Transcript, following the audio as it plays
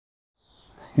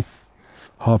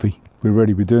Harvey, we're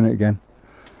ready, we're doing it again.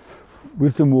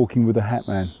 Wisdom walking with the Hat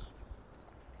Man.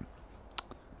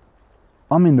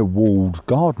 I'm in the walled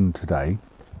garden today,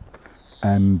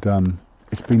 and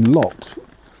it's been locked,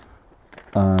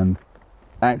 and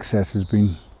access has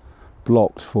been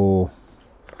blocked for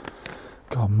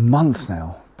months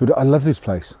now. But I love this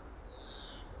place,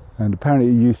 and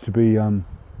apparently it used to be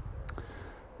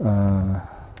where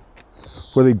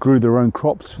they grew their own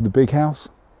crops for the big house,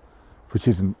 which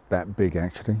isn't that big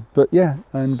actually, but yeah.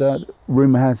 And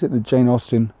rumour has it that Jane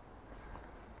Austen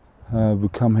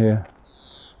would come here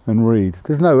and read.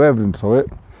 There's no evidence of it.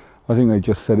 I think they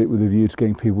just said it with a view to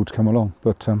getting people to come along,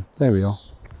 but there we are.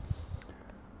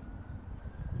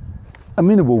 I'm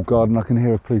in the walled garden, I can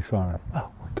hear a police siren. Oh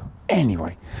my God.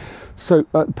 Anyway, so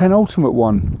penultimate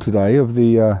one today of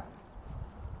the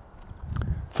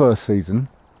first season.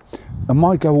 I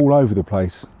might go all over the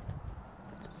place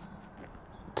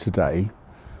today.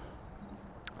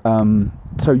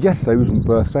 So yesterday was my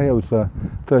birthday. I was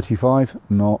 35,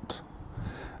 not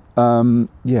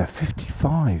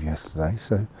 55 yesterday.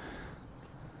 So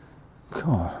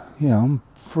God, yeah, I'm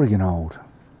friggin' old,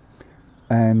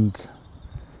 and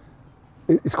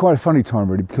it's quite a funny time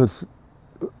really, because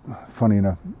funny in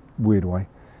a weird way.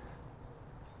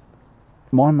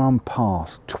 My mum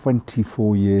passed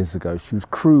 24 years ago. She was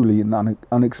cruelly and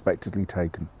unexpectedly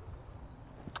taken.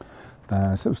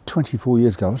 So it was 24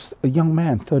 years ago. I was a young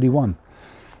man, 31.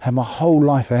 Had my whole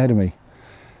life ahead of me.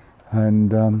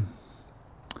 And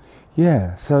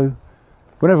yeah, so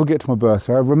whenever I get to my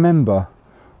birthday, I remember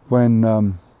when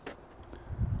I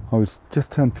was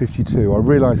just turned 52. I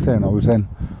realised then I was then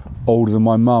older than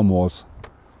my mum was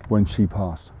when she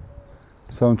passed.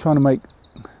 So I'm trying to make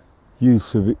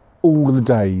use of it, all the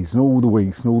days and all the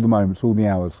weeks and all the moments, all the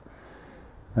hours.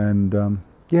 And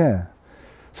yeah.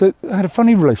 So I had a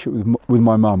funny relationship with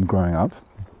my mum growing up.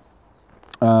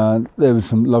 There were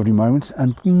some lovely moments,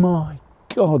 and my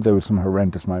God, there were some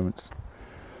horrendous moments.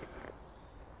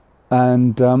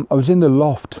 And I was in the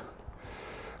loft.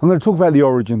 I'm going to talk about the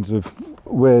origins of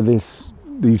where these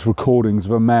recordings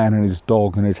of a man and his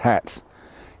dog and his hats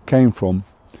came from.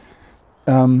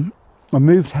 I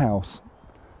moved house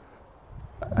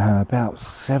about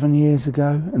 7 years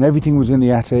ago, and everything was in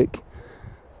the attic,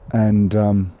 and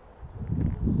I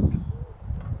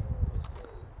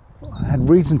had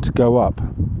reason to go up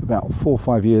about 4 or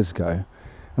 5 years ago,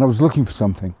 and I was looking for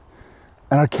something,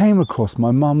 and I came across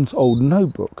my mum's old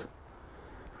notebook,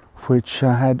 which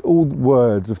had all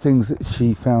words of things that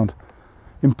she found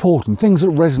important, things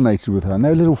that resonated with her, and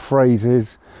there were little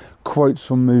phrases, quotes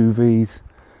from movies,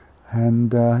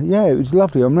 and yeah, it was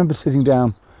lovely. I remember sitting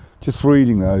down just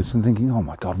reading those and thinking, oh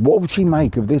my God, what would she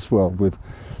make of this world with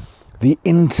the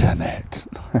internet?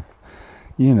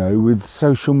 You know, with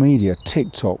social media,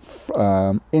 TikTok,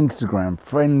 Instagram,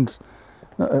 friends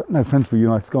for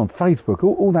United Gone, Facebook,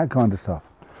 all that kind of stuff.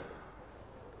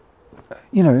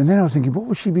 You know, and then I was thinking, what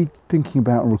would she be thinking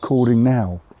about and recording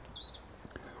now?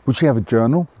 Would she have a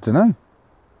journal? I don't know.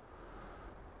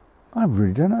 I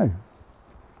really don't know.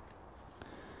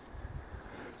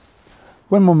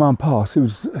 When my mum passed, it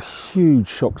was a huge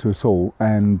shock to us all,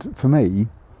 and for me,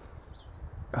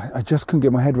 I just couldn't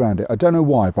get my head around it. I don't know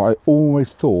why, but I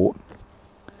always thought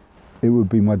it would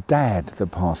be my dad that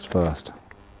passed first.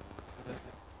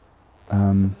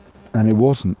 And it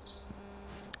wasn't.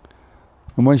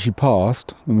 And when she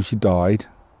passed, and when she died,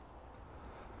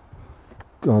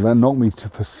 God, that knocked me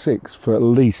for at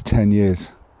least 10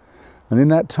 years. And in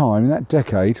that time, in that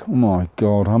decade, oh my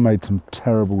God, I made some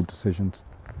terrible decisions.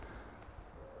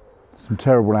 Some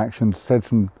terrible actions, said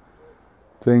some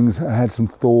things, I had some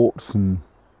thoughts, and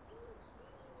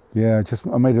yeah,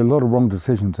 I made a lot of wrong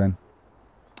decisions then.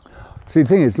 See, the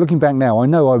thing is, looking back now, I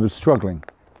know I was struggling.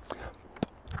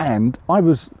 And I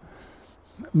was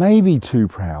maybe too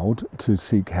proud to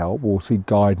seek help or seek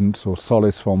guidance or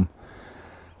solace from,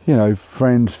 you know,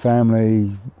 friends,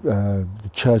 family, the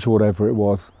church or whatever it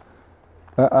was.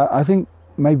 I think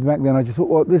maybe back then I just thought,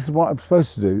 well, this is what I'm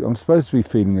supposed to do. I'm supposed to be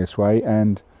feeling this way,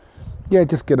 and yeah,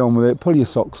 just get on with it. Pull your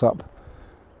socks up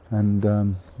and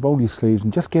roll your sleeves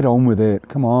and just get on with it.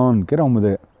 Come on, get on with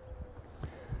it.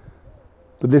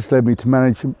 But this led me to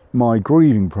manage my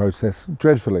grieving process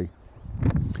dreadfully.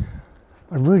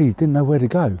 I really didn't know where to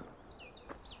go.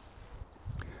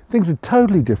 Things are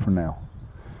totally different now.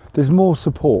 There's more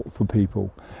support for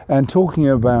people, and talking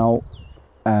about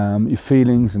your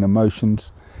feelings and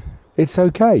emotions, it's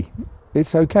okay.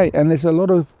 It's okay, and there's a lot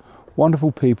of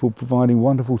wonderful people providing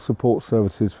wonderful support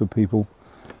services for people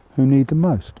who need them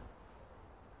most.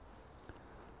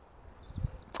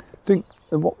 I think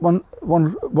one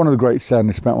of the great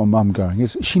sadness about my mum going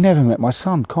is she never met my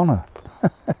son, Connor.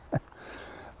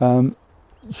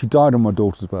 She died on my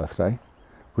daughter's birthday,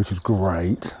 which was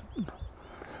great.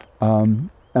 And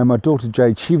my daughter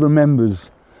Jade, she remembers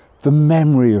the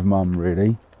memory of Mum,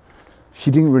 really. She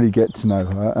didn't really get to know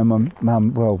her, and my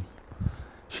mum, well,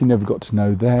 she never got to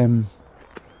know them.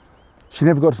 She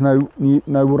never got to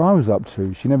know what I was up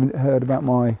to. She never heard about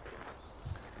my,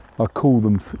 I call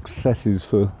them successes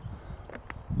for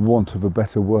want of a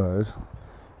better word,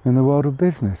 in the world of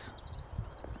business.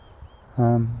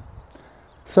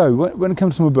 So when it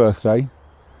comes to my birthday,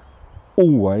 I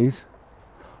always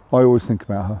think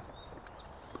about her.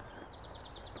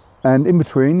 And in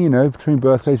between, between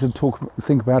birthdays, I'd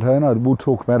think about her, and I will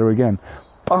talk about her again.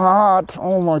 But,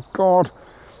 oh my God,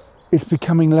 it's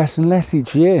becoming less and less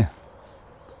each year.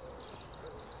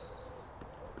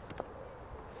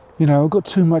 I've got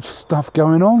too much stuff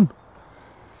going on.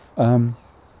 And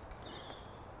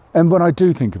when I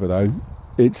do think of her, though,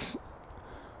 it's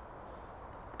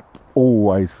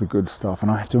always the good stuff,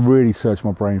 and I have to really search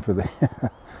my brain for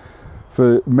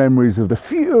for memories of the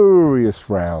furious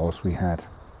rows we had.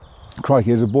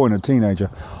 Crikey, as a boy and a teenager,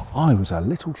 I was a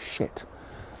little shit.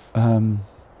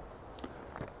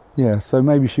 Yeah, so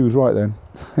maybe she was right then.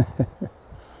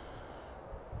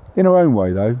 In her own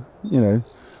way, though,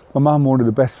 my mum wanted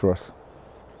the best for us.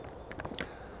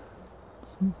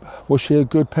 Was she a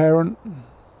good parent?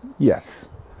 Yes.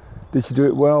 Did she do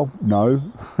it well? No.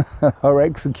 Her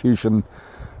execution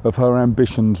of her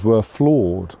ambitions were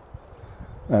flawed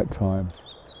at times.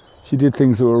 She did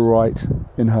things that were right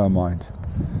in her mind.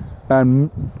 And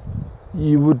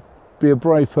you would be a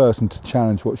brave person to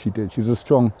challenge what she did. She was a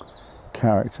strong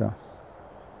character.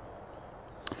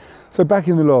 So back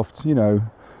in the loft, I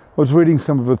was reading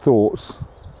some of her thoughts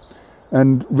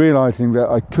and realising that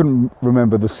I couldn't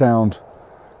remember the sound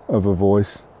of her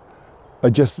voice. I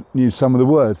just knew some of the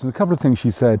words. And a couple of things she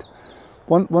said.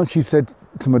 Once she said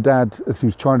to my dad, as he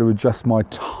was trying to adjust my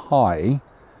tie,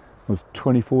 I was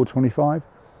 24, 25,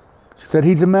 she said,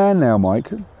 "He's a man now,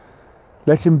 Mike.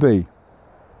 Let him be."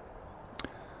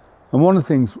 And one of the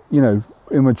things, in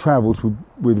my travels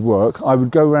with work, I would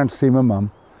go around to see my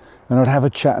mum, and I'd have a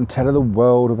chat and tell her the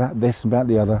world about this and about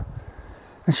the other.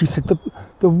 And she said,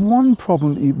 the one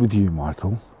problem with you,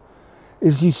 Michael,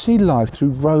 is you see life through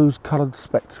rose-coloured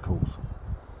spectacles.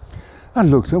 I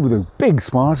looked at her with a big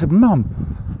smile. I said,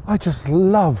 "Mum, I just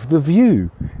love the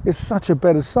view. It's such a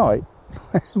better sight."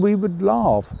 We would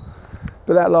laugh.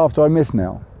 But that laughter I miss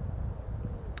now.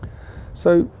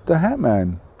 So the Hat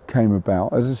Man came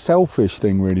about as a selfish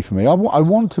thing, really, for me. I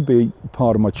want to be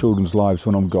part of my children's lives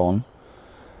when I'm gone.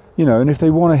 And if they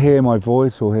want to hear my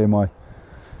voice or hear my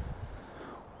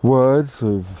words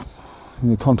of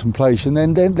contemplation,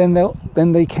 then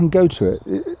they can go to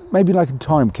it. Maybe like a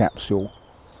time capsule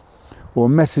or a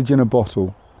message in a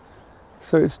bottle.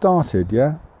 So it started,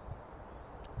 yeah.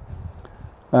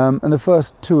 And the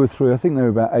first 2 or 3, I think they were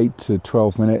about 8 to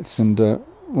 12 minutes, and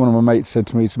one of my mates said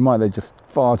to me, "Mike, they're just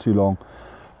far too long.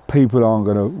 People aren't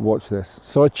going to watch this."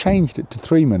 So I changed it to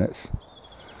 3 minutes.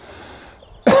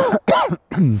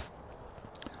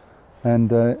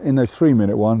 And in those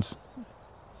 3-minute ones,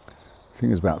 I think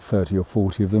there's about 30 or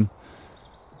 40 of them,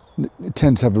 it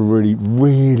tends to have a really,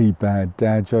 really bad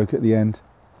dad joke at the end.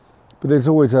 But there's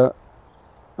always a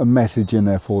message in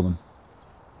there for them.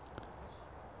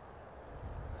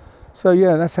 So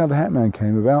yeah, that's how the Hat Man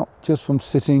came about, just from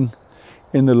sitting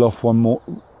in the loft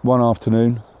one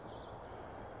afternoon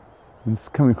and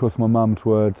coming across my mum's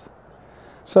words.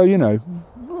 So,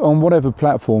 on whatever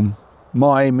platform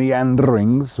my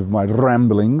meanderings of my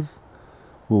ramblings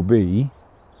will be,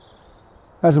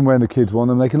 as and when the kids want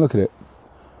them, they can look at it.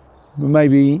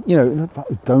 Maybe,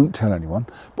 don't tell anyone,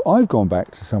 but I've gone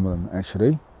back to some of them,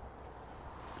 actually,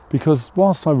 because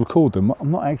whilst I record them,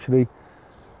 I'm not actually,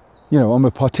 I'm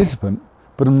a participant,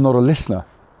 but I'm not a listener.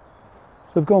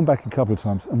 So I've gone back a couple of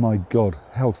times, and my God,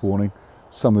 health warning,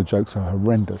 some of the jokes are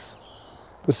horrendous.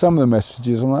 But some of the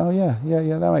messages, I'm like, oh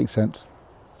yeah, that makes sense.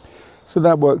 So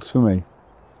that works for me.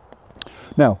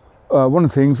 Now, one of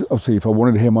the things, obviously, if I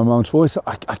wanted to hear my mum's voice,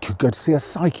 I could go to see a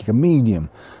psychic, a medium.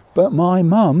 But my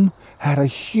mum had a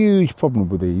huge problem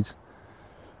with these.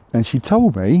 And she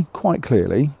told me quite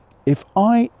clearly, if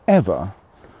I ever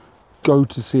go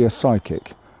to see a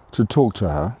psychic to talk to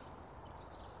her,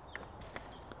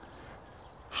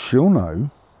 she'll know.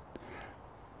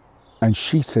 And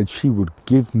she said she would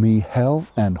give me hell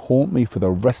and haunt me for the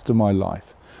rest of my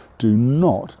life. Do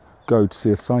not go to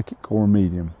see a psychic or a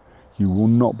medium. You will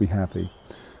not be happy.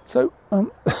 So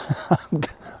I'm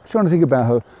trying to think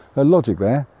about her logic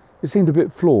there. It seemed a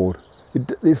bit flawed.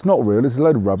 It's not real, it's a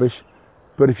load of rubbish.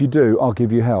 But if you do, I'll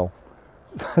give you hell.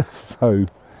 So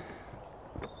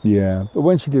Yeah, but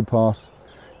when she did pass,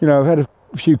 I've had a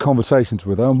few conversations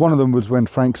with her, and one of them was when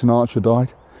Frank Sinatra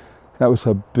died. That was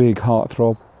her big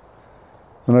heartthrob.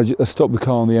 And I stopped the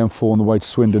car on the M4 on the way to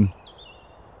Swindon,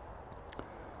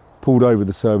 pulled over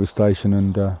the service station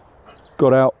and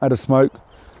got out, had a smoke,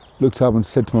 looked up and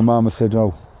said to my mum, I said,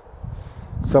 "Oh,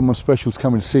 someone special's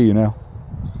coming to see you now."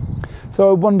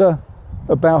 So I wonder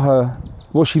about her,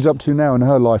 what she's up to now in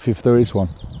her life, if there is one.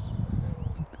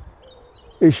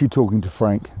 Is she talking to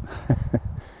Frank?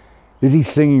 Is he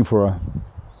singing for her?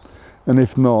 And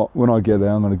if not, when I get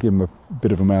there, I'm going to give him a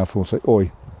bit of a mouthful, say,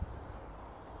 "Oi."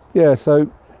 Yeah, so,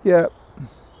 yeah.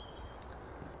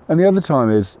 And the other time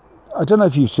is, I don't know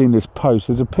if you've seen this post,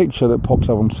 there's a picture that pops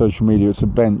up on social media, it's a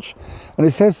bench, and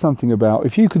it says something about,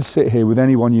 if you could sit here with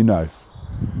anyone you know,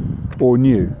 or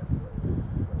knew,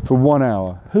 for 1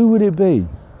 hour, who would it be?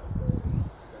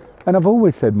 And I've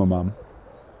always said my mum,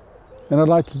 and I'd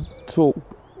like to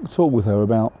talk with her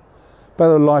about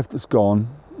her life that's gone,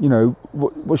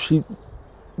 what she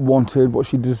wanted, what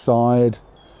she desired,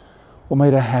 what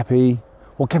made her happy,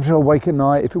 what kept her awake at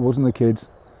night if it wasn't the kids.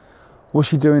 What's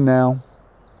she doing now?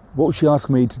 What would she ask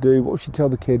me to do? What would she tell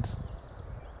the kids?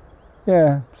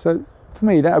 Yeah, so for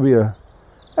me that'd be a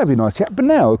nice chat. But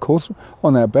now, of course,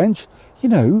 on that bench,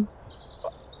 when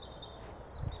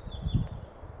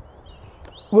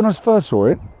I first saw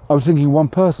it, I was thinking one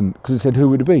person, because it said who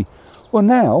would it be. Well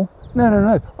now, no.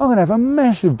 I'm going to have a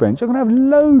massive bench. I'm going to have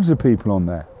loads of people on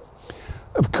there.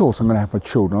 Of course, I'm going to have my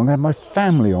children. I'm going to have my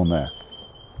family on there.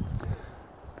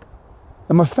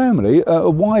 And my family, a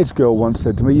wise girl once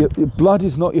said to me, your blood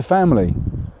is not your family.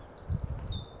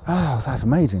 Oh, that's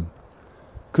amazing.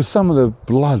 Because some of the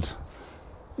blood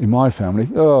in my family,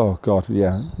 oh God,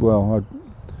 yeah, well,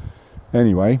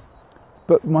 anyway.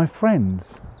 But my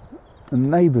friends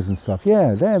and neighbours and stuff,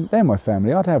 yeah, they're my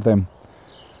family. I'd have them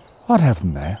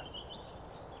there.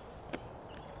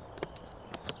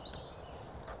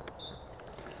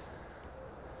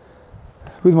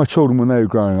 With my children when they were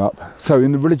growing up. So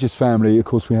in the religious family, of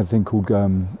course, we had a thing called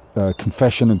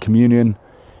confession and communion.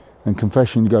 And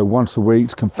confession, you go once a week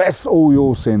to confess all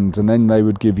your sins, and then they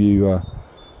would give you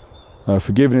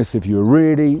forgiveness if you were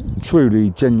really,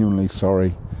 truly, genuinely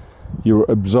sorry. You were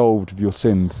absolved of your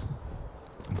sins.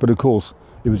 But of course,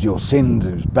 it was your sins,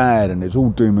 it was bad, and it's all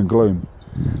doom and gloom.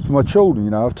 For my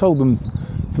children, I've told them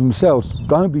for themselves,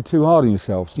 don't be too hard on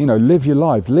yourselves. Live your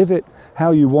life, live it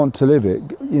how you want to live it.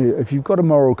 If you've got a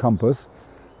moral compass,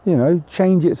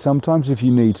 change it sometimes if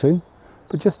you need to,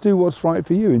 but just do what's right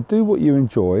for you and do what you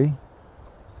enjoy.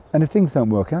 And if things don't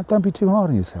work out, don't be too hard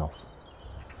on yourself.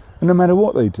 And no matter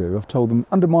what they do, I've told them,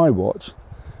 under my watch,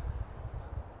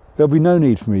 there'll be no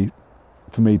need for me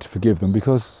to forgive them,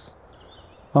 because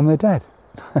I'm their dad.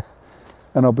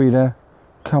 And I'll be there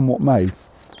come what may.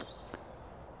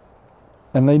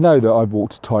 And they know that I've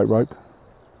walked a tightrope.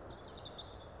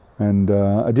 And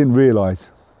I didn't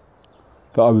realise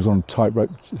that I was on a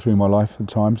tightrope through my life at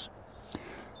times.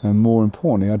 And more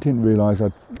importantly, I didn't realise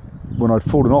when I'd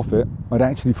fallen off it, I'd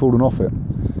actually fallen off it.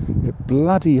 It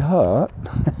bloody hurt.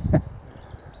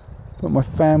 But my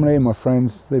family and my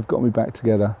friends, they've got me back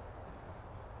together.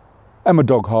 And my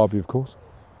dog Harvey, of course.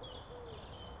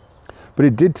 But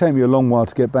it did take me a long while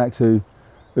to get back to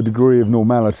a degree of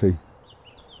normality.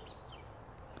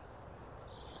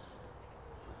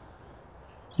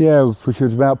 Yeah, which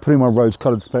is about putting my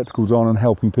rose-coloured spectacles on and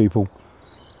helping people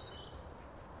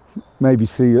maybe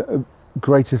see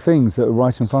greater things that are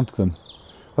right in front of them.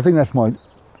 I think that's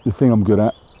the thing I'm good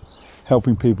at,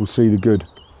 helping people see the good.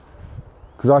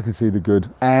 Because I can see the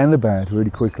good and the bad really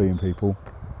quickly in people,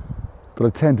 but I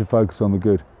tend to focus on the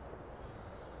good.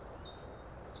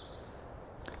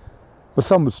 But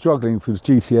some were struggling for his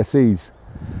GCSEs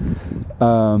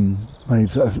when he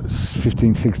was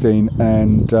 15, 16,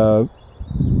 and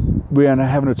we were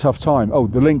having a tough time. Oh,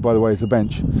 the link, by the way, is the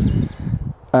bench.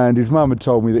 And his mum had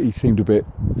told me that he seemed a bit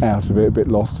out of it, a bit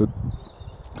lost.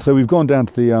 So we've gone down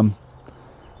to the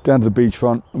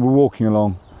beachfront, and we're walking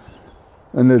along,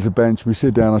 and there's a bench. We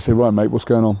sit down. I say, "Right, mate, what's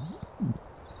going on?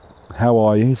 How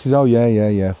are you?" He says, "Oh,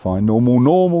 yeah, fine.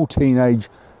 Normal teenage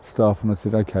stuff." And I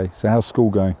said, "Okay, so how's school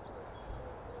going?"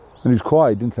 And he was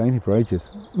quiet, didn't say anything for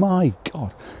ages. My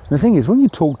God. And the thing is, when you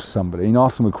talk to somebody and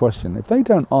ask them a question, if they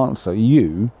don't answer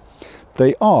you,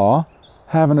 they are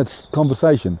having a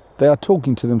conversation. They are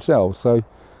talking to themselves. So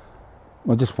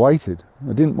I just waited.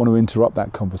 I didn't want to interrupt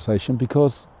that conversation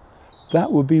because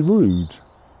that would be rude.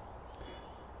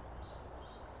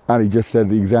 And he just said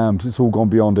the exams, it's all gone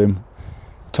beyond him.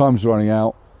 Time's running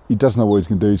out. He doesn't know what he's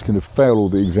going to do. He's going to fail all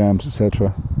the exams,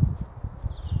 etc.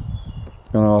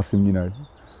 And I asked him,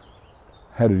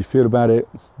 how did he feel about it?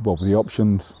 What were the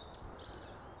options?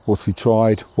 What's he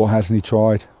tried? What hasn't he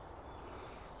tried?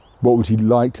 What would he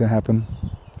like to happen?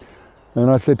 And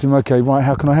I said to him, okay, right,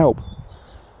 how can I help?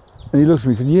 And he looked at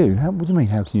me and said, what do you mean,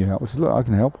 how can you help? I said, look, I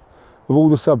can help. Of all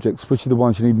the subjects, which are the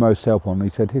ones you need most help on? And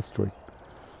he said, history.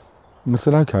 And I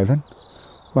said, okay then,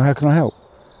 well, how can I help?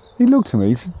 He looked at me,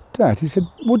 he said, Dad, he said,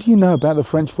 what do you know about the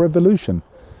French Revolution?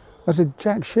 I said,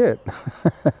 jack shit.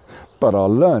 But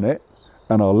I'll learn it,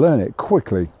 and I'll learn it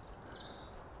quickly.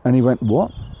 And he went,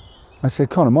 what? I said,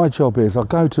 Connor, my job is I'll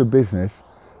go to a business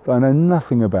that I know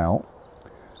nothing about,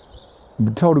 I've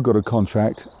been told I've got a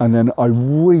contract, and then I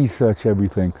research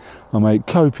everything. I make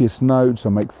copious notes, I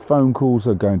make phone calls,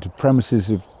 I go into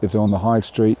premises if they're on the high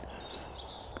street,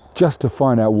 just to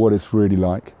find out what it's really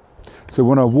like. So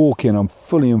when I walk in, I'm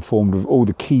fully informed of all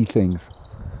the key things,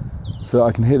 so that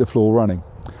I can hit the floor running.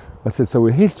 I said, so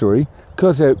with history,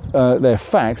 because they're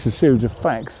facts, a series of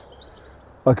facts,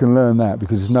 I can learn that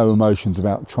because there's no emotions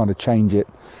about trying to change it,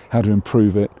 how to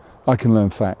improve it. I can learn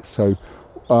facts. So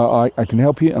I can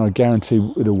help you, and I guarantee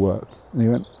it'll work. And he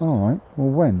went, all right, well,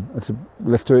 when? I said,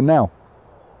 let's do it now.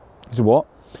 He said, what?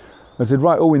 I said,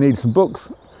 right, all we need is some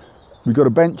books. We've got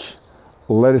a bench.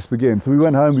 Let us begin. So we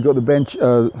went home, we got the bench,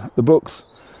 the books.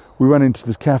 We went into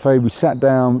this cafe, we sat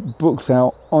down, books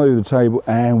out on the table,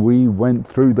 and we went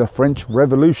through the French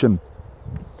Revolution.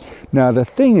 Now, the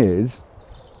thing is,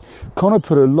 Connor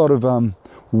put a lot of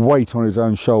weight on his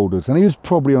own shoulders, and he was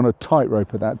probably on a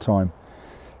tightrope at that time.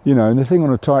 You know, and the thing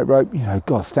on a tightrope, you know,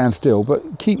 God, stand still,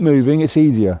 but keep moving, it's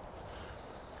easier.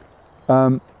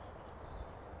 And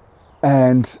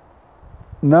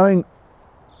knowing,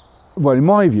 well, in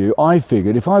my view, I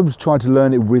figured if I was trying to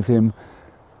learn it with him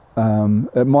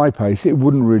at my pace, it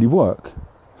wouldn't really work.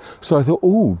 So I thought,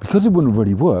 oh, because it wouldn't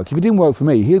really work, if it didn't work for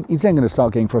me, he's then going to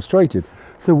start getting frustrated.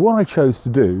 So what I chose to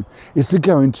do is to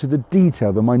go into the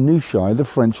detail, the minutiae of the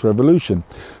French Revolution.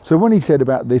 So when he said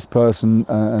about this person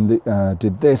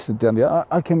did this and did that,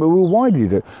 I came, well, why did he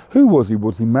do it? Who was he?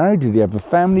 Was he married? Did he have a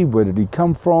family? Where did he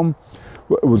come from?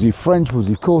 Was he French? Was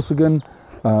he Corsican?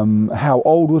 How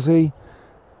old was he?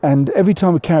 And every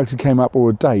time a character came up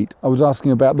or a date, I was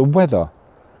asking about the weather,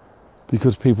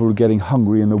 because people were getting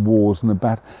hungry in the wars and the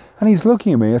battle. And he's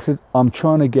looking at me, I said, I'm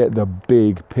trying to get the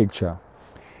big picture.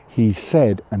 He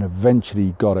said, and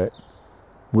eventually got it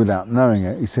without knowing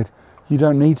it, he said, you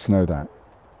don't need to know that.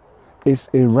 It's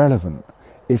irrelevant.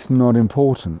 It's not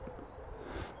important.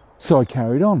 So I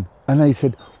carried on. And then he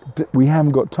said, we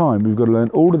haven't got time. We've got to learn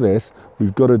all of this.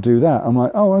 We've got to do that. I'm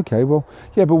like, oh, okay, well,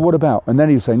 yeah, but what about? And then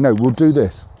he was saying, no, we'll do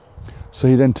this. So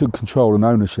he then took control and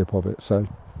ownership of it. So,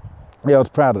 yeah, I was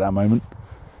proud of that moment.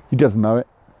 He doesn't know it.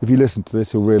 If you listen to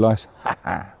this, he'll realise.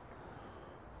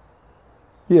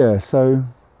 Yeah, so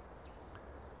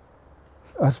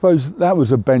I suppose that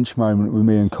was a bench moment with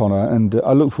me and Connor, and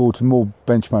I look forward to more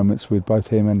bench moments with both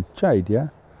him and Jade, yeah?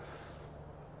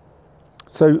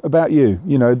 So about you,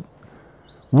 you know,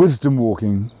 wisdom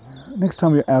walking. Next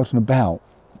time you're out and about,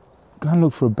 go and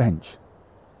look for a bench.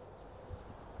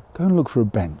 Go and look for a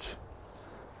bench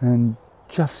and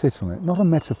just sit on it. Not a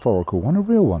metaphorical one, a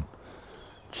real one.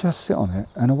 Just sit on it,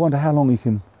 and I wonder how long you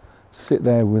can sit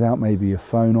there without maybe your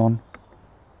phone on.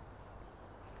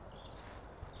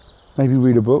 Maybe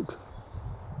read a book.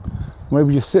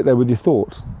 Maybe just sit there with your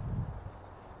thoughts.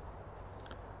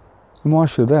 And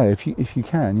whilst you're there, if you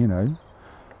can, you know,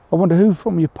 I wonder who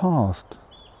from your past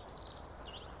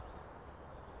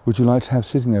would you like to have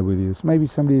sitting there with you? It's maybe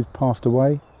somebody who's passed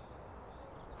away.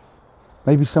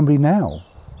 Maybe somebody now.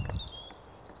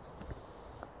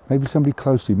 Maybe somebody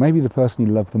close to you. Maybe the person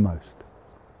you love the most.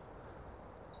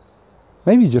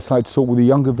 Maybe you just like to talk with a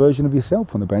younger version of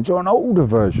yourself on the bench, or an older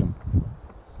version.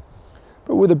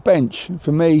 But with a bench,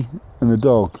 for me and the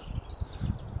dog,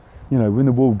 you know, in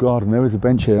the walled garden, there is a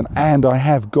bench here, and I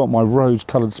have got my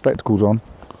rose-coloured spectacles on.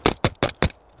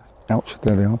 Ouch,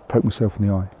 there they are, poke myself in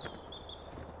the eye.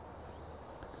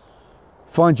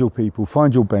 Find your people,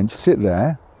 find your bench, sit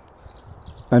there,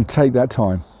 and take that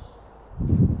time.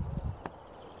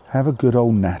 Have a good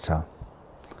old natter.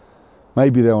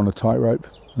 Maybe they're on a tightrope,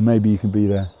 and maybe you can be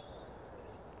there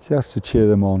just to cheer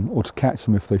them on, or to catch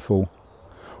them if they fall.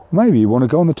 Maybe you want to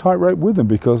go on the tightrope with them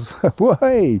because, well,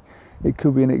 hey, it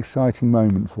could be an exciting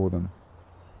moment for them.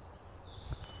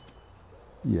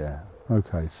 Yeah,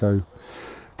 okay, so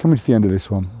coming to the end of this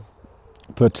one.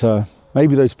 But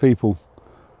maybe those people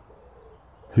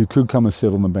who could come and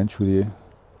sit on the bench with you,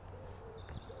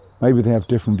 maybe they have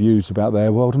different views about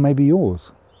their world and maybe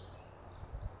yours.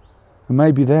 And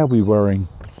maybe they'll be wearing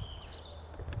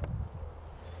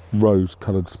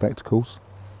rose-coloured spectacles.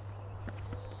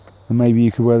 And maybe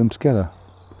you could wear them together,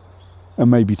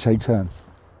 and maybe take turns.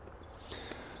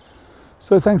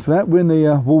 So thanks for that. We're in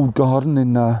the walled garden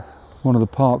in one of the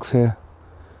parks here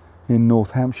in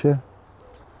North Hampshire.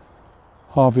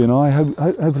 Harvey and I,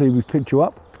 hopefully we've picked you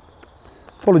up.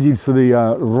 Apologies for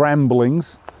the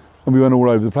ramblings, and we went all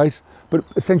over the place, but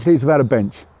essentially it's about a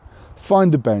bench.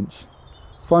 Find a bench,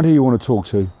 find who you want to talk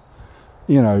to,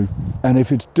 you know, and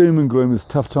if it's doom and gloom, it's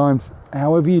tough times,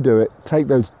 however you do it, take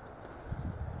those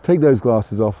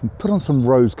glasses off and put on some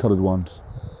rose-coloured ones.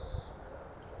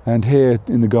 And here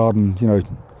in the garden, you know,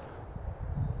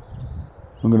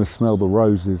 I'm going to smell the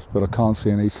roses, but I can't see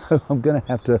any, so I'm going to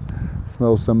have to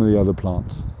smell some of the other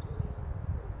plants.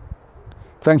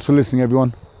 Thanks for listening,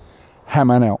 everyone.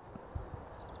 Hamman out.